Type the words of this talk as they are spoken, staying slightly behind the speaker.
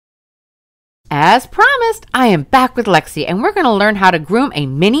As promised, I am back with Lexy, and we're going to learn how to groom a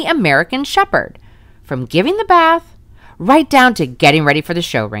mini American Shepherd. From giving the bath, right down to getting ready for the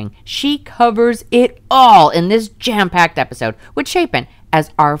show ring, she covers it all in this jam-packed episode with Chapin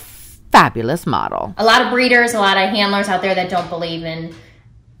as our fabulous model. A lot of breeders, a lot of handlers out there that don't believe in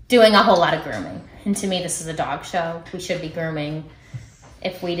doing a whole lot of grooming. And to me, this is a dog show. We should be grooming.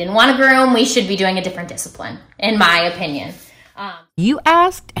 If we didn't want to groom, we should be doing a different discipline, in my opinion. You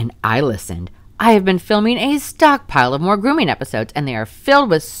asked, and I listened. I have been filming a stockpile of more grooming episodes, and they are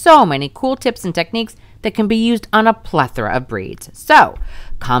filled with so many cool tips and techniques that can be used on a plethora of breeds. So,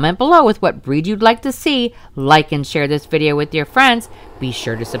 comment below with what breed you'd like to see, like and share this video with your friends, be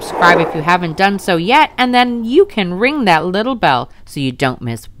sure to subscribe if you haven't done so yet, and then you can ring that little bell so you don't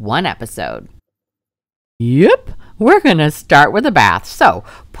miss one episode. Yep, we're gonna start with a bath, so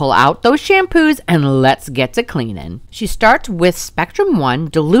pull out those shampoos and let's get to cleaning. She starts with Spectrum 1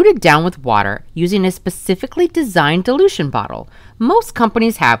 diluted down with water using a specifically designed dilution bottle. Most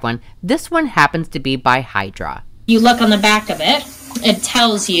companies have one. This one happens to be by Hydra. You look on the back of it, it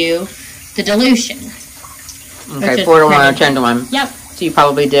tells you the dilution. Okay, 4 to 1 or 10 to 1. Yep. So you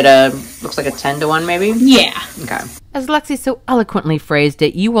probably did looks like a 10 to 1 maybe? Yeah. Okay. As Lexy so eloquently phrased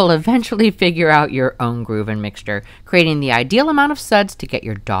it, you will eventually figure out your own groove and mixture, creating the ideal amount of suds to get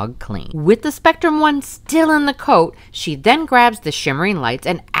your dog clean. With the Spectrum 1 still in the coat, she then grabs the shimmering lights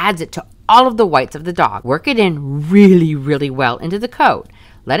and adds it to all of the whites of the dog. Work it in really, really well into the coat.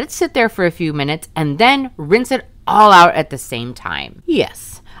 Let it sit there for a few minutes and then rinse it all out at the same time.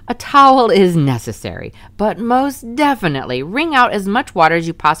 Yes, a towel is necessary, but most definitely wring out as much water as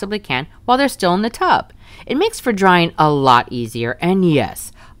you possibly can while they're still in the tub. It makes for drying a lot easier and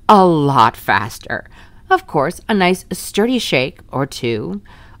yes, a lot faster. Of course, a nice sturdy shake or 2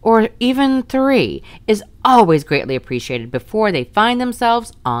 or even 3 is always greatly appreciated before they find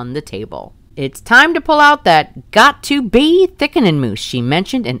themselves on the table. It's time to pull out that got-to-be thickening mousse she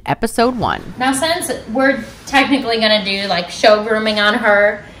mentioned in episode 1. Now, since we're technically going to do like show grooming on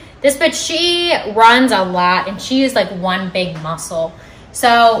her, this bitch, she runs a lot and she is like one big muscle.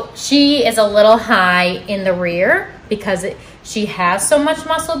 So she is a little high in the rear because she has so much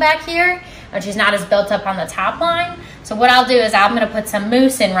muscle back here and she's not as built up on the top line. So what I'll do is I'm going to put some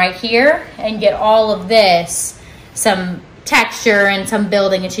mousse in right here and get all of this, some texture and some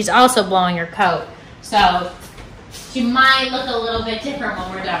building, and she's also blowing her coat. So she might look a little bit different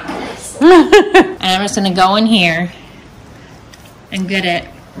when we're done with this. And I'm just going to go in here and get it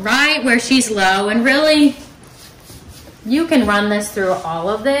right where she's low, and really you can run this through all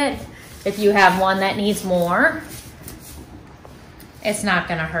of it. If you have one that needs more, it's not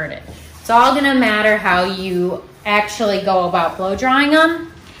going to hurt it. It's all going to matter how you actually go about blow drying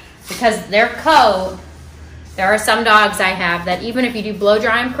them, because their coat, there are some dogs I have that even if you do blow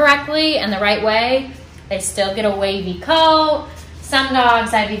dry them correctly and the right way, they still get a wavy coat. Some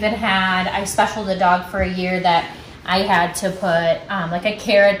dogs I've even had, I specialed a dog for a year that I had to put like a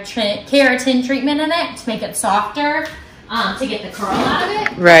keratin treatment in it to make it softer, to get the curl out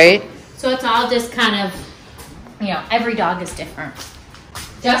of it. Right. So it's all just kind of, you know, every dog is different.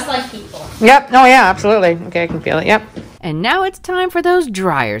 Just like people. Yep. Oh, yeah, absolutely. Okay, I can feel it. Yep. And now it's time for those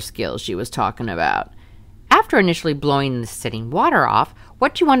dryer skills she was talking about. After initially blowing the sitting water off,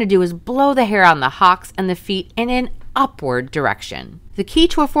 what you want to do is blow the hair on the hocks and the feet in an upward direction. The key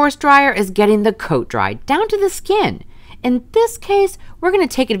to a forced dryer is getting the coat dried down to the skin. In this case, we're going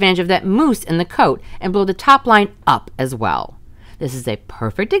to take advantage of that mousse in the coat and blow the top line up as well. This is a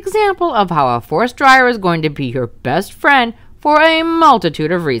perfect example of how a forced dryer is going to be your best friend for a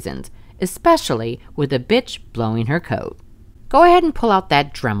multitude of reasons, especially with a bitch blowing her coat. Go ahead and pull out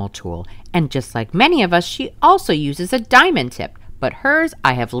that Dremel tool, and just like many of us, she also uses a diamond tip, but hers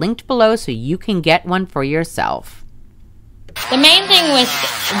I have linked below so you can get one for yourself. The main thing with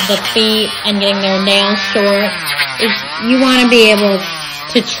the feet and getting their nails short is you want to be able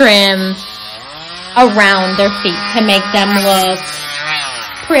to trim around their feet to make them look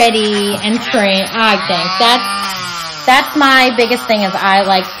pretty and trim. I think that's my biggest thing, is I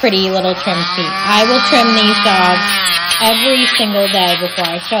like pretty little trim feet. I will trim these dogs every single day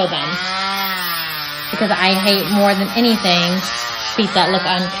before I show them, because I hate more than anything feet that look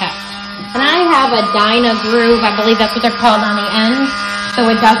unkept. And I have a Dyna Groove, I believe that's what they're called, on the end, so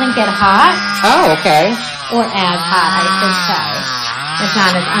it doesn't get hot. Oh, okay. Or as hot, I should say. It's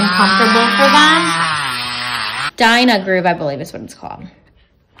not as uncomfortable for them. Dyna Groove, I believe is what it's called.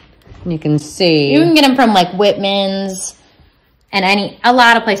 You can see. You can get them from like Whitman's and a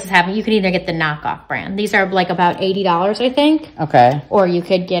lot of places have it. You could either get the knockoff brand. These are like about $80, I think. Okay. Or you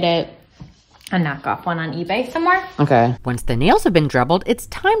could get it knockoff one on eBay somewhere. Okay. Once the nails have been dribbled, it's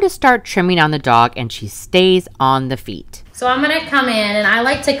time to start trimming on the dog, and she stays on the feet. So I'm going to come in, and I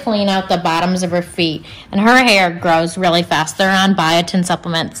like to clean out the bottoms of her feet. And her hair grows really fast. They're on biotin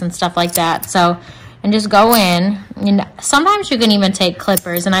supplements and stuff like that. So, and just go in. And sometimes you can even take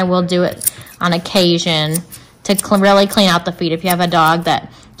clippers, and I will do it on occasion to really clean out the feet. If you have a dog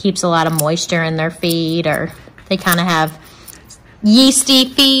that keeps a lot of moisture in their feet, or they kind of have yeasty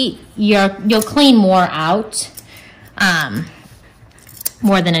feet, you'll clean more out.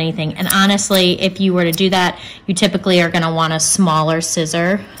 More than anything. And honestly, if you were to do that, you typically are going to want a smaller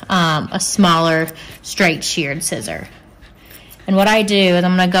scissor, a smaller straight sheared scissor. And what I do is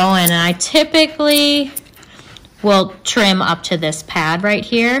I'm going to go in, and I typically will trim up to this pad right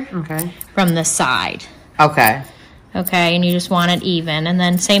here. Okay. From the side. Okay. Okay, and you just want it even. And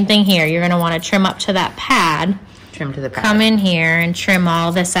then same thing here. You're going to want to trim up to that pad. Trim to the pad. Come in here and trim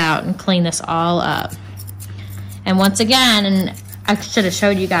all this out and clean this all up. And once again, and I should have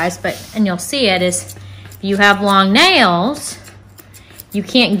showed you guys, and you'll see it, is if you have long nails, you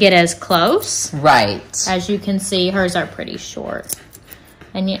can't get as close. Right. As you can see, hers are pretty short.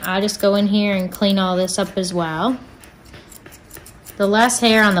 And I just go in here and clean all this up as well. The less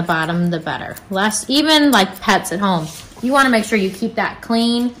hair on the bottom, the better. Less, even like pets at home, you want to make sure you keep that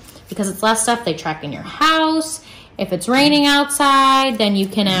clean because it's less stuff they track in your house. If it's raining outside, then you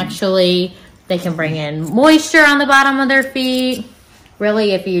can actually, they can bring in moisture on the bottom of their feet.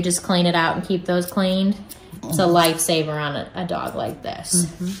 Really, if you just clean it out and keep those cleaned, it's a lifesaver on a dog like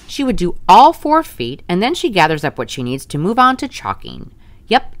this. She would do all 4 feet, and then she gathers up what she needs to move on to chalking.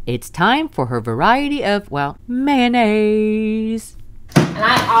 Yep, it's time for her variety of, well, mayonnaise. And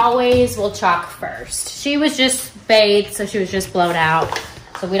I always will chalk first. She was just bathed, so she was just blowed out.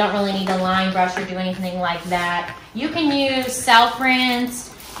 So we don't really need a line brush or do anything like that. You can use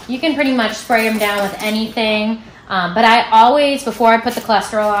self-rinse. You can pretty much spray them down with anything. But I always, before I put the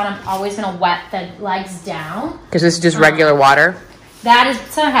cholesterol on, I'm always going to wet the legs down. Because this is just regular water? That is,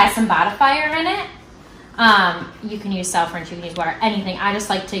 so it has some bodifier in it. You can use self-rinse, you can use water, anything. I just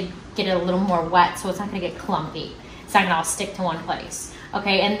like to get it a little more wet so it's not going to get clumpy. It's not going to all stick to one place.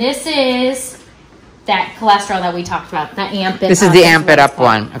 Okay, and this is that cholesterol that we talked about, the Amp It Up. This is the Amp It Up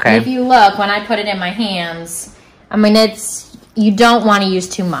one, okay. And if you look, when I put it in my hands, I mean, you don't want to use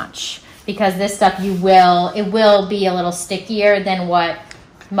too much. Because this stuff, it will be a little stickier than what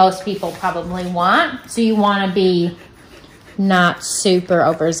most people probably want. So you want to be not super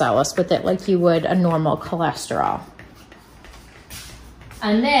overzealous with it like you would a normal cholesterol.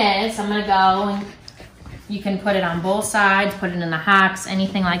 And this, I'm going to go, and you can put it on both sides, put it in the hocks,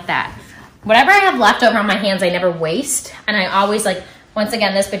 anything like that. Whatever I have left over on my hands, I never waste. And I always like, once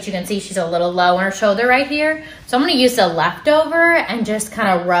again, this bitch, you can see she's a little low on her shoulder right here. So I'm going to use the leftover and just kind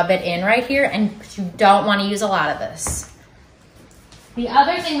of rub it in right here. And you don't want to use a lot of this. The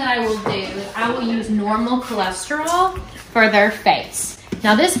other thing that I will do is I will use normal cholesterol for their face.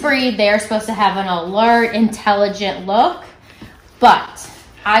 Now this breed, they are supposed to have an alert, intelligent look. But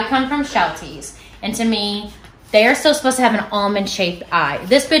I come from Shelties. And to me, they are still supposed to have an almond-shaped eye.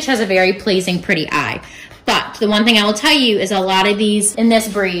 This bitch has a very pleasing, pretty eye. But the one thing I will tell you is a lot of these, in this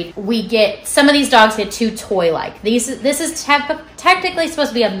breed, some of these dogs get too toy-like. This is technically supposed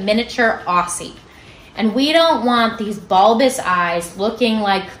to be a miniature Aussie. And we don't want these bulbous eyes looking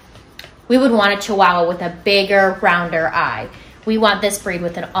like, we would want a Chihuahua with a bigger, rounder eye. We want this breed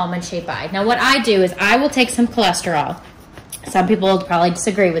with an almond-shaped eye. Now what I do is I will take some cholesterol. Some people will probably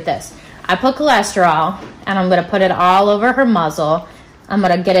disagree with this. I put cholesterol, and I'm going to put it all over her muzzle. I'm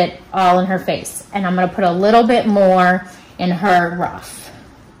going to get it all in her face. And I'm going to put a little bit more in her ruff.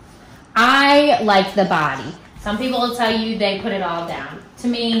 I like the body. Some people will tell you they put it all down. To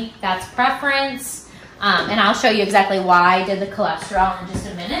me, that's preference. And I'll show you exactly why I did the cholesterol in just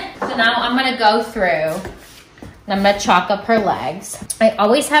a minute. So now I'm going to go through, and I'm going to chalk up her legs. I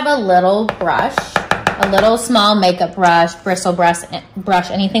always have a little brush, a little small makeup brush, bristle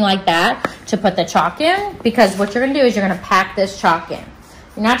brush, anything like that to put the chalk in. Because what you're going to do is you're going to pack this chalk in.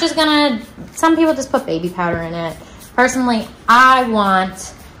 You're not just gonna, some people just put baby powder in it. Personally, I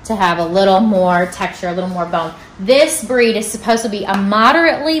want to have a little more texture, a little more bone. This breed is supposed to be a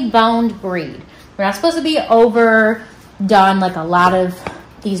moderately boned breed. We're not supposed to be overdone like a lot of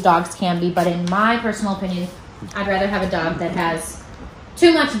these dogs can be, but in my personal opinion, I'd rather have a dog that has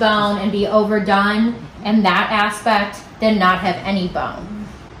too much bone and be overdone in that aspect than not have any bone.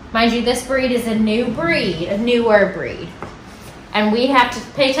 Mind you, this breed is a new breed, a newer breed. And we have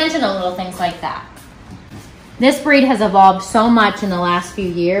to pay attention to little things like that. This breed has evolved so much in the last few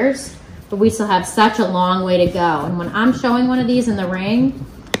years, but we still have such a long way to go. And when I'm showing one of these in the ring,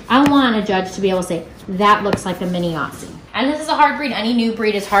 I want a judge to be able to say, that looks like a mini Aussie. And this is a hard breed. Any new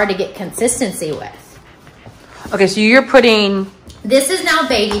breed is hard to get consistency with. Okay, so you're putting... This is now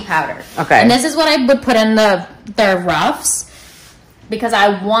baby powder. Okay. And this is what I would put in their ruffs because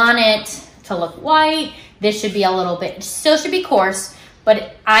I want it to look white. This should be a little bit, still should be coarse,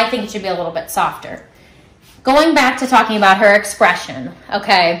 but I think it should be a little bit softer. Going back to talking about her expression,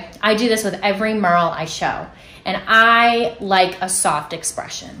 okay, I do this with every merle I show, and I like a soft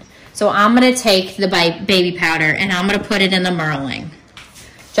expression. So I'm going to take the baby powder and I'm going to put it in the merling,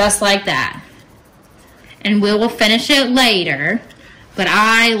 just like that. And we will finish it later, but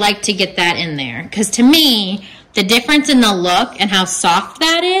I like to get that in there because to me, the difference in the look and how soft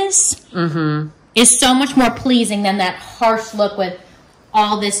that is so much more pleasing than that harsh look with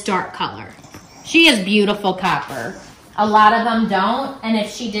all this dark color. She has beautiful copper. A lot of them don't, and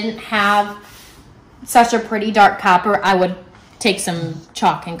if she didn't have such a pretty dark copper, I would take some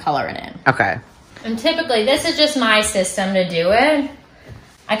chalk and color it in. Okay. And typically, this is just my system to do it.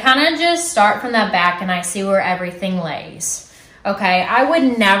 I kind of just start from the back and I see where everything lays. Okay, I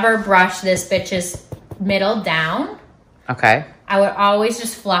would never brush this bitch's middle down. Okay. I would always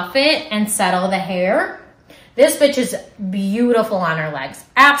just fluff it and settle the hair. This bitch is beautiful on her legs.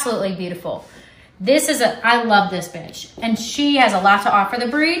 Absolutely beautiful. I love this bitch. And she has a lot to offer the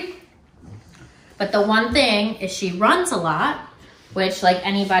breed. But the one thing is she runs a lot, which like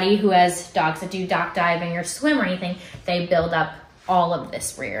anybody who has dogs that do dock diving or swim or anything, they build up all of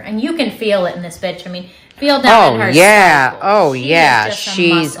this rear. And you can feel it in this bitch. I mean, feel down in her yeah. stomach. Oh, yeah.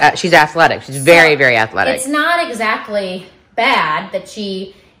 She's athletic. She's very, very athletic. It's not exactly bad that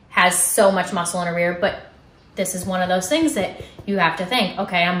she has so much muscle in her rear, but this is one of those things that you have to think,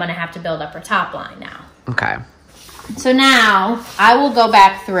 okay, I'm going to have to build up her top line now. Okay. So now I will go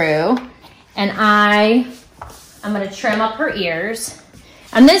back through and I'm going to trim up her ears.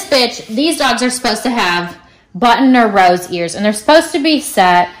 And this bitch, these dogs are supposed to have button or rose ears, and they're supposed to be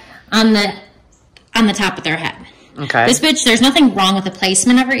set on the top of their head. Okay. This bitch, there's nothing wrong with the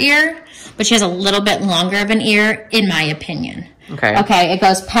placement of her ear, but she has a little bit longer of an ear, in my opinion. Okay. Okay, it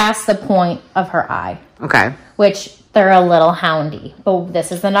goes past the point of her eye. Okay. Which they're a little houndy. But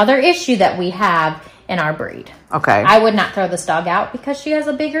this is another issue that we have in our breed. Okay. I would not throw this dog out because she has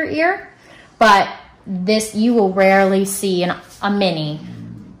a bigger ear, but this, you will rarely see a mini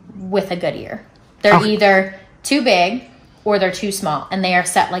with a good ear. They're either too big or they're too small, and they are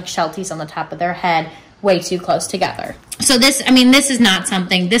set like shelties on the top of their head, way too close together. So this, I mean, this is not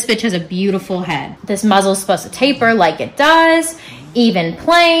something, this bitch has a beautiful head. This muzzle is supposed to taper like it does, even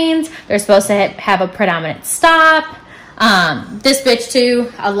planes. They're supposed to have a predominant stop. This bitch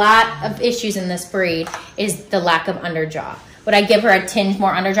too, a lot of issues in this breed is the lack of underjaw. Would I give her a tinge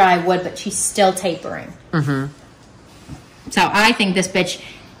more underjaw? I would, but she's still tapering. So I think this bitch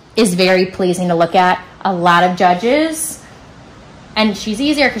is very pleasing to look at. A lot of judges, and she's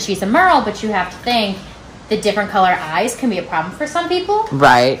easier because she's a merle, but you have to think the different color eyes can be a problem for some people.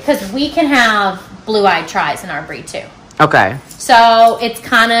 Right. Because we can have blue-eyed tries in our breed too. Okay. So it's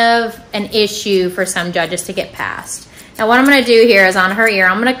kind of an issue for some judges to get past. Now what I'm going to do here is on her ear,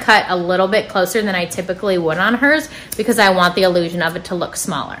 I'm going to cut a little bit closer than I typically would on hers because I want the illusion of it to look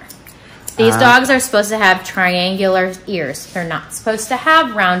smaller. These dogs are supposed to have triangular ears. They're not supposed to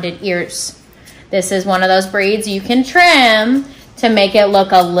have rounded ears. This is one of those breeds you can trim to make it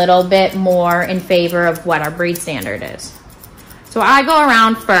look a little bit more in favor of what our breed standard is. So I go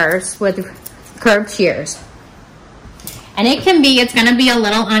around first with curved shears. And it's going to be a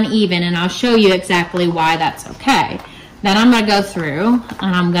little uneven, and I'll show you exactly why that's okay. Then I'm going to go through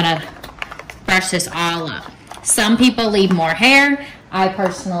and I'm going to brush this all up. Some people leave more hair. I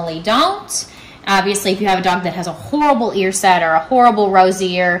personally don't. Obviously, if you have a dog that has a horrible ear set or a horrible rose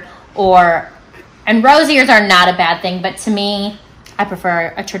ear, and rose ears are not a bad thing, but to me, I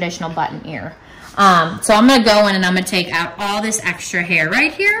prefer a traditional button ear. So I'm going to go in and I'm going to take out all this extra hair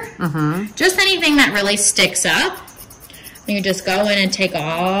right here. Just anything that really sticks up. You just go in and take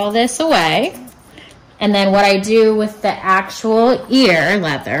all this away. And then what I do with the actual ear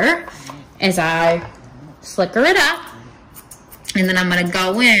leather is I slicker it up. And then I'm going to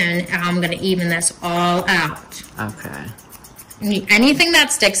go in and I'm going to even this all out. Okay. Anything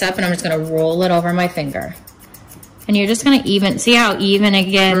that sticks up, and I'm just going to roll it over my finger. And you're just going to see how even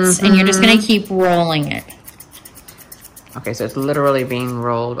it gets, and you're just going to keep rolling it. Okay, so it's literally being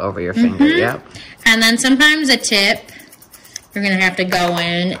rolled over your finger, yep. And then sometimes a tip, you're going to have to go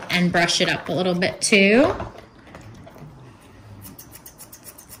in and brush it up a little bit too.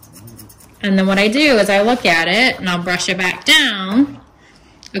 And then what I do is I look at it and I'll brush it back down.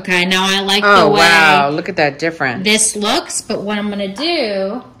 Okay, now I like the way wow, look at that difference. this looks, but what I'm going to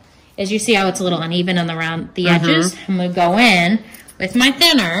do is you see how it's a little uneven on around the edges. I'm gonna go in with my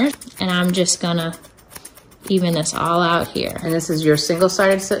thinner, and I'm just gonna even this all out here. And this is your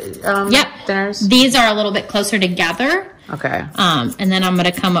single-sided thinners? These are a little bit closer together. Okay. And then I'm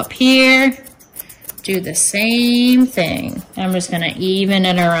gonna come up here, do the same thing. I'm just gonna even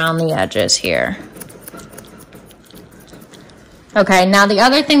it around the edges here. Okay, now the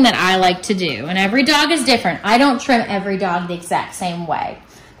other thing that I like to do, and every dog is different. I don't trim every dog the exact same way.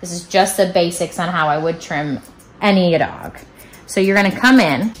 This is just the basics on how I would trim any dog. So you're gonna come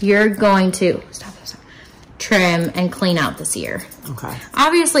in, you're going to trim and clean out this ear. Okay.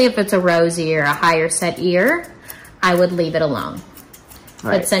 Obviously, if it's a rose ear, a higher set ear, I would leave it alone.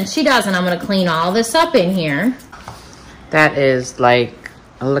 Right. But since she doesn't, I'm gonna clean all this up in here. That is like,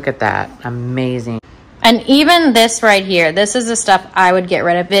 look at that, amazing. And even this right here, this is the stuff I would get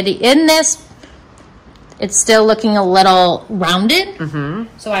rid of. In this, it's still looking a little rounded.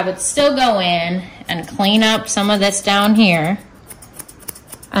 So I would still go in and clean up some of this down here.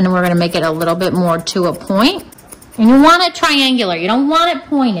 And we're gonna make it a little bit more to a point. And you want it triangular. You don't want it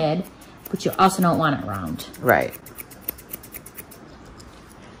pointed, but you also don't want it round. Right.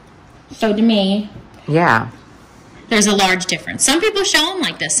 So to me, yeah, there's a large difference. Some people show them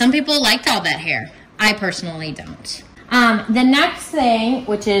like this. Some people liked all that hair. I personally don't. The next thing,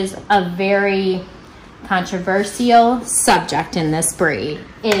 which is a very controversial subject in this breed,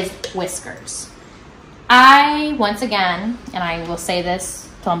 is whiskers. Once again, and I will say this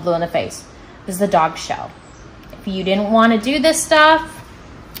till I'm blue in the face, this is the dog show. If you didn't want to do this stuff,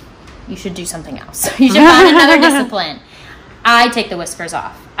 you should do something else. You should find another discipline. I take the whiskers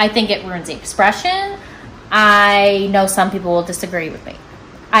off. I think it ruins the expression. I know some people will disagree with me.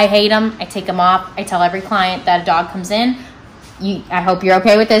 I hate them. I take them off. I tell every client that a dog comes in, I hope you're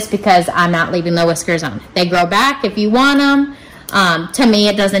okay with this because I'm not leaving the whiskers on. They grow back if you want them. To me,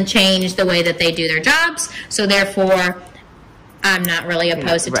 it doesn't change the way that they do their jobs. So therefore, I'm not really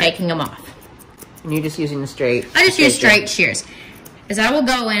opposed to taking them off. And you're just using the straight? I just use straight shears. Is I will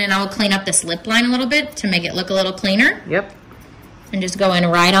go in and I will clean up this lip line a little bit to make it look a little cleaner. Yep. And just go in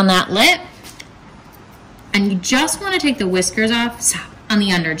right on that lip. And you just want to take the whiskers off on the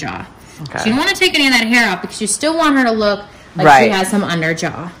underjaw. Okay. So you don't want to take any of that hair off because you still want her to look like she has some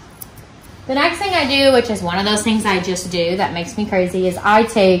underjaw. The next thing I do, which is one of those things I just do that makes me crazy, is I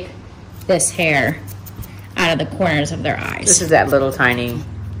take this hair out of the corners of their eyes. This is that little tiny...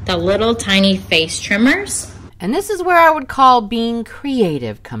 The little tiny face trimmers. And this is where I would call being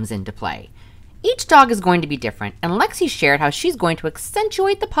creative comes into play. Each dog is going to be different, and Lexy shared how she's going to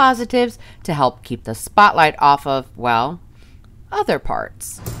accentuate the positives to help keep the spotlight off of, well, other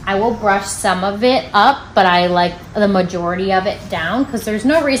parts. I will brush some of it up, but I like the majority of it down because there's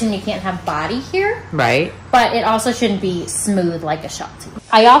no reason you can't have body here. Right. But it also shouldn't be smooth like a Sheltie.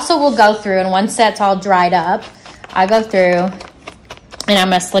 I also will go through, and once that's all dried up, I go through and I'm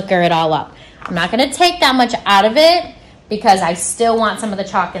gonna slicker it all up. I'm not gonna take that much out of it because I still want some of the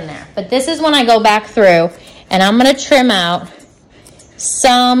chalk in there. But this is when I go back through and I'm gonna trim out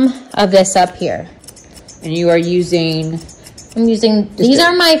some of this up here. And you are using... I'm using, these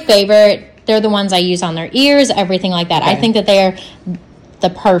are my favorite. They're the ones I use on their ears, everything like that. Okay. I think that they are the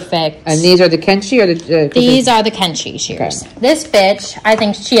perfect. And these are the Kenchi or the... These are the Kenchi shears. Okay. This bitch, I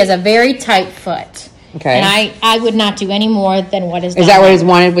think she has a very tight foot. Okay. And I would not do any more than what is done. Is that what is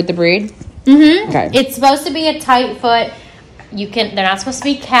wanted with the breed? Mm-hmm. Okay. It's supposed to be a tight foot. They're not supposed to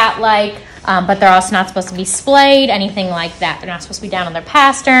be cat-like, but they're also not supposed to be splayed, anything like that. They're not supposed to be down on their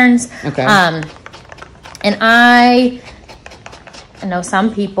pasterns. Okay. And I know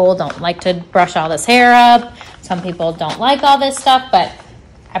some people don't like to brush all this hair up. Some people don't like all this stuff, but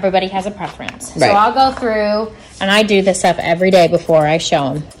everybody has a preference. Right. So I'll go through, and I do this stuff every day before I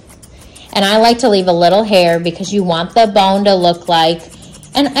show them. And I like to leave a little hair because you want the bone to look like,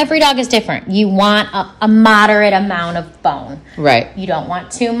 and every dog is different. You want a moderate amount of bone. Right. You don't want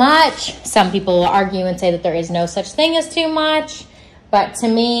too much. Some people will argue and say that there is no such thing as too much. But to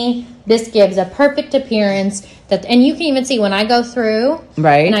me, this gives a perfect appearance. And you can even see when I go through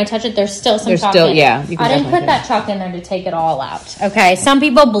and I touch it, there's still some chalk in it. I didn't put that chalk in there to take it all out. Okay, some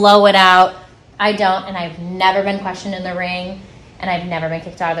people blow it out. I don't, and I've never been questioned in the ring, and I've never been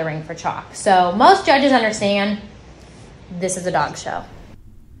kicked out of the ring for chalk. So most judges understand this is a dog show.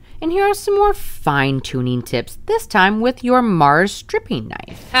 And here are some more fine-tuning tips, this time with your Mars stripping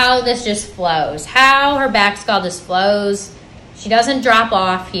knife. How this just flows. How her back skull just flows. She doesn't drop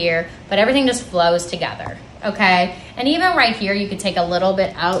off here, but everything just flows together, okay? And even right here, you could take a little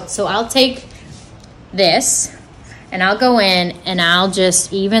bit out. So I'll take this, and I'll go in, and I'll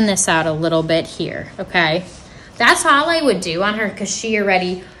just even this out a little bit here, okay? That's all I would do on her because she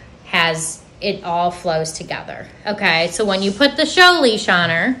already it all flows together. Okay, so when you put the show leash on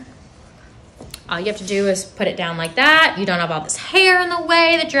her, all you have to do is put it down like that. You don't have all this hair in the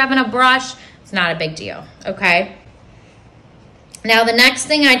way that you're having a brush. It's not a big deal, okay? Now, the next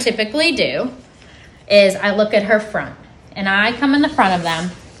thing I typically do is I look at her front. And I come in the front of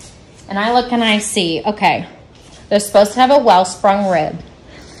them, and I look and I see, okay, they're supposed to have a well-sprung rib.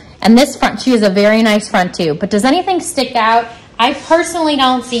 And this front, she has a very nice front too. But does anything stick out? I personally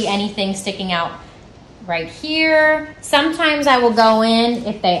don't see anything sticking out right here. Sometimes I will go in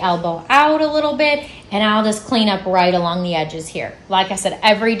if they elbow out a little bit, and I'll just clean up right along the edges here. Like I said,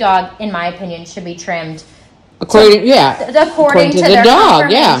 every dog, in my opinion, should be trimmed according to their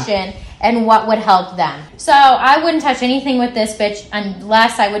dog, conformation and what would help them. So I wouldn't touch anything with this bitch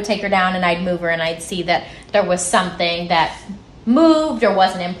unless I would take her down and I'd move her and I'd see that there was something that moved or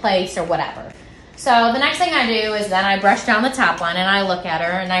wasn't in place or whatever. So the next thing I do is then I brush down the top line and I look at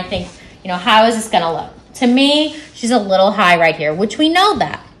her and I think, you know, how is this gonna look? To me, she's a little high right here, which we know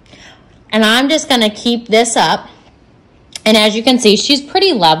that. And I'm just gonna keep this up. And as you can see, she's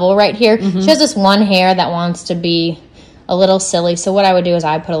pretty level right here. She has this one hair that wants to be a little silly. So what I would do is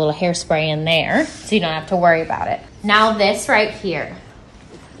I put a little hairspray in there so you don't have to worry about it. Now this right here.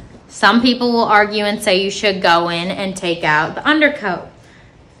 Some people will argue and say you should go in and take out the undercoat.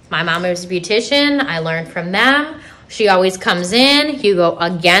 My mom was a beautician. I learned from them. She always comes in. You go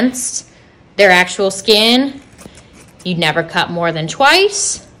against their actual skin. You never cut more than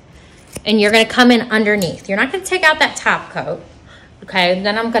twice. And you're going to come in underneath. You're not going to take out that top coat. Okay,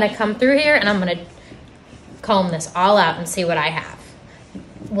 then I'm going to come through here and I'm going to comb this all out and see what I have.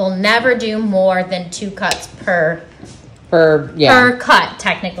 We'll never do more than 2 cuts per cut,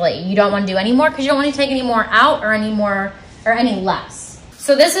 technically. You don't want to do any more because you don't want to take any more out or any less.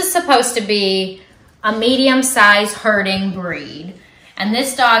 So this is supposed to be a medium-sized herding breed. And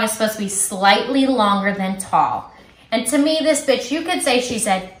this dog is supposed to be slightly longer than tall. And to me, this bitch, you could say she's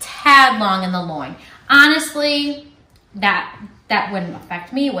a tad long in the loin. Honestly, that wouldn't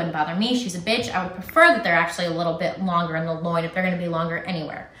affect me. It wouldn't bother me. She's a bitch. I would prefer that they're actually a little bit longer in the loin if they're going to be longer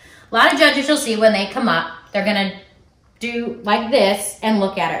anywhere. A lot of judges you'll see when they come up, they're going to do like this and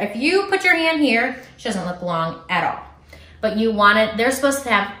look at her. If you put your hand here, she doesn't look long at all. But you want it, they're supposed to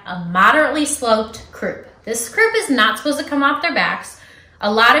have a moderately sloped croup. This croup is not supposed to come off their backs.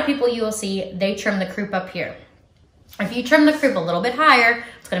 A lot of people you will see, they trim the croup up here. If you trim the croup a little bit higher,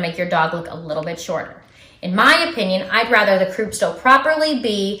 it's going to make your dog look a little bit shorter. In my opinion, I'd rather the croup still properly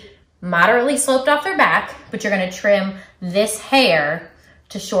be moderately sloped off their back, but you're going to trim this hair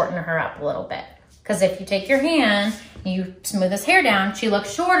to shorten her up a little bit. Because if you take your hand and you smooth this hair down, she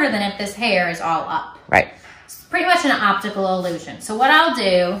looks shorter than if this hair is all up. Right. It's pretty much an optical illusion. So what I'll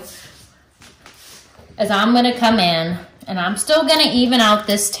do is I'm going to come in and I'm still going to even out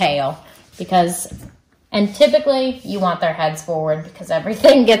this tail because... And typically, you want their heads forward because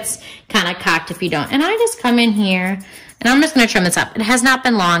everything gets kind of cocked if you don't. And I just come in here, and I'm just going to trim this up. It has not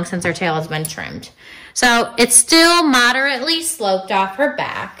been long since her tail has been trimmed. So it's still moderately sloped off her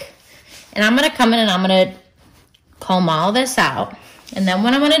back. And I'm going to come in and I'm going to comb all this out. And then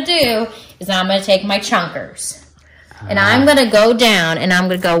what I'm going to do is I'm going to take my chunkers. And I'm going to go down, and I'm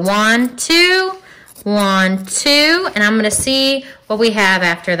going to go 1, 2, 1, 2. And I'm going to see what we have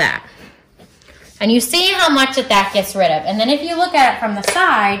after that. And you see how much that gets rid of. And then if you look at it from the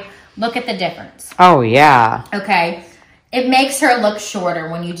side, look at the difference. Oh, yeah. Okay. It makes her look shorter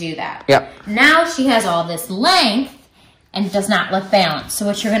when you do that. Yep. Now she has all this length and does not look balanced. So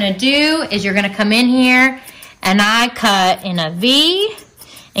what you're going to do is you're going to come in here and I cut in a V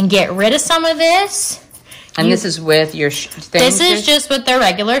and get rid of some of this. And this is with your thinners? This is just with the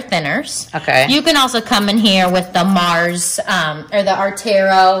regular thinners. Okay. You can also come in here with the Mars or the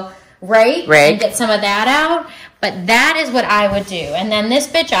Artero rake and get some of that out. But that is what I would do. And then this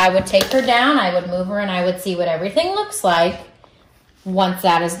bitch, I would take her down, I would move her, and I would see what everything looks like once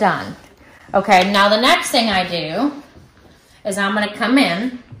that is done. Okay, now the next thing I do is I'm going to come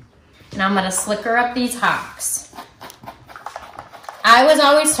in and I'm going to slick her up these hocks. I was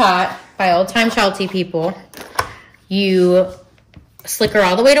always taught by old-time Sheltie people, you slick her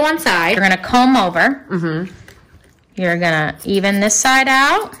all the way to one side. You're going to comb over. You're going to even this side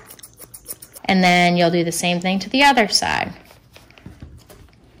out. And then you'll do the same thing to the other side.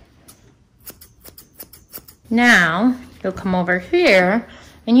 Now, you'll come over here,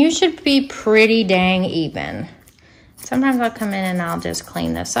 and you should be pretty dang even. Sometimes I'll come in and I'll just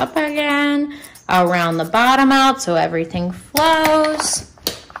clean this up again. I'll round the bottom out so everything flows.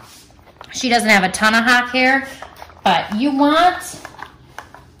 She doesn't have a ton of hock hair, but you want...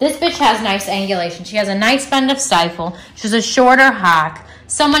 This bitch has nice angulation. She has a nice bend of stifle. She has a shorter hock.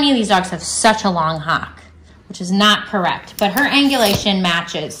 So many of these dogs have such a long hock, which is not correct, but her angulation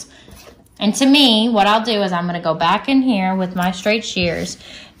matches. And to me, what I'll do is I'm gonna go back in here with my straight shears,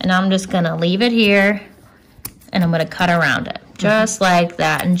 and I'm just gonna leave it here, and I'm gonna cut around it, just like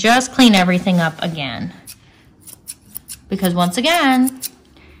that, and just clean everything up again. Because once again,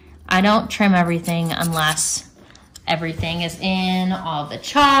 I don't trim everything unless everything is in, all the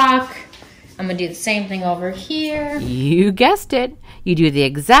chalk. I'm gonna do the same thing over here. You guessed it. You do the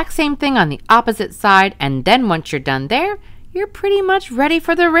exact same thing on the opposite side, and then once you're done there, you're pretty much ready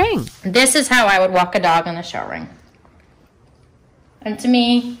for the ring. This is how I would walk a dog in the show ring. And to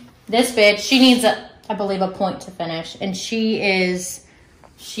me, this bitch, she needs, I believe, a point to finish. And she's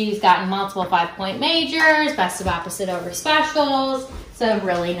gotten multiple 5-point majors, best of opposite over specials. It's a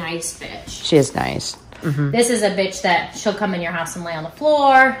really nice bitch. She is nice. Mm-hmm. This is a bitch that she'll come in your house and lay on the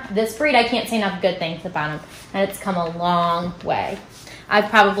floor. This breed, I can't say enough good things about him. And it's come a long way. I've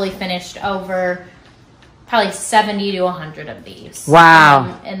probably finished over probably 70 to 100 of these.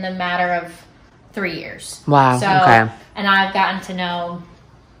 Wow. In the matter of 3 years. Wow, So, okay. And I've gotten to know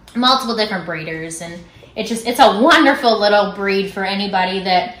multiple different breeders, and it's a wonderful little breed for anybody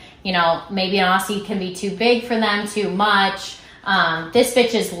that, you know, maybe an Aussie can be too big for them, too much. This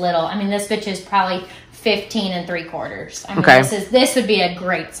bitch is little. I mean, this bitch is probably 15 3/4. I mean, okay. This would be a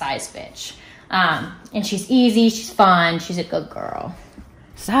great size bitch. And she's easy, she's fun, she's a good girl.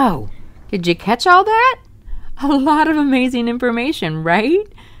 So, did you catch all that? A lot of amazing information, right?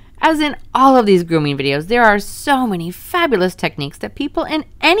 As in all of these grooming videos, there are so many fabulous techniques that people in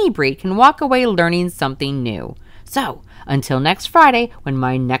any breed can walk away learning something new. So, until next Friday, when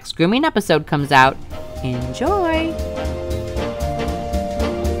my next grooming episode comes out, enjoy!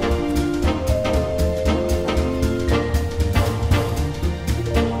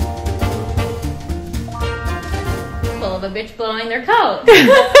 Full of a bitch blowing their coat.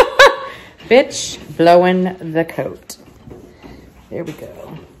 Bitch blowing the coat. There we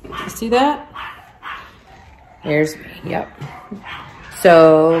go. You see that? There's me. Yep.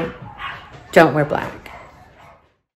 So, don't wear black.